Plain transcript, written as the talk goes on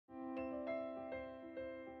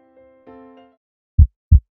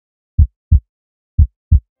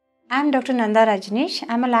I am Dr. Nanda Rajaneesh.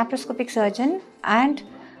 I am a laparoscopic surgeon and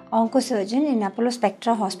oncosurgeon in Apollo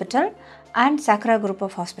Spectra Hospital and Sakra group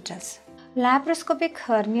of hospitals. Laparoscopic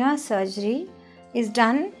hernia surgery is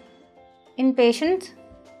done in patients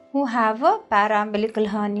who have a paraumbilical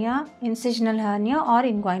hernia, incisional hernia or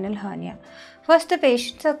inguinal hernia. First, the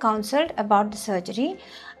patients are counseled about the surgery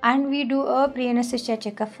and we do a preanesthesia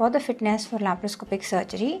checkup for the fitness for laparoscopic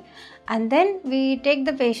surgery, and then we take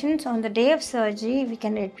the patients on the day of surgery. We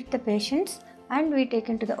can admit the patients and we take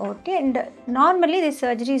into the OT, and normally this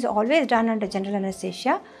surgery is always done under general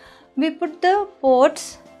anesthesia. We put the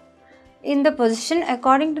ports in the position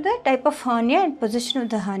according to the type of hernia and position of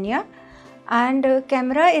the hernia, and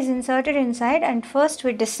camera is inserted inside, and first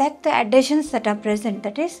we dissect the adhesions that are present,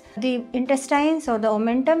 that is the intestines or the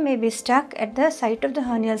omentum may be stuck at the site of the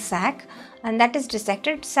hernial sac, and that is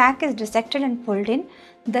dissected. Sac is dissected and pulled in.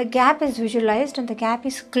 The gap is visualized and the gap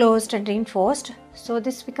is closed and reinforced. So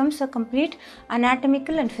this becomes a complete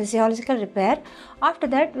anatomical and physiological repair. After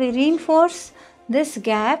that, we reinforce this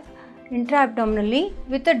gap intraabdominally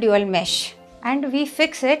with a dual mesh, and we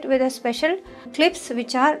fix it with a special clips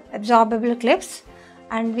which are absorbable clips,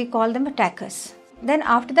 and we call them a tacus. Then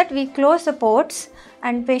after that we close the ports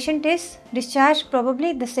and patient is discharged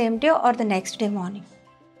probably the same day or the next day morning.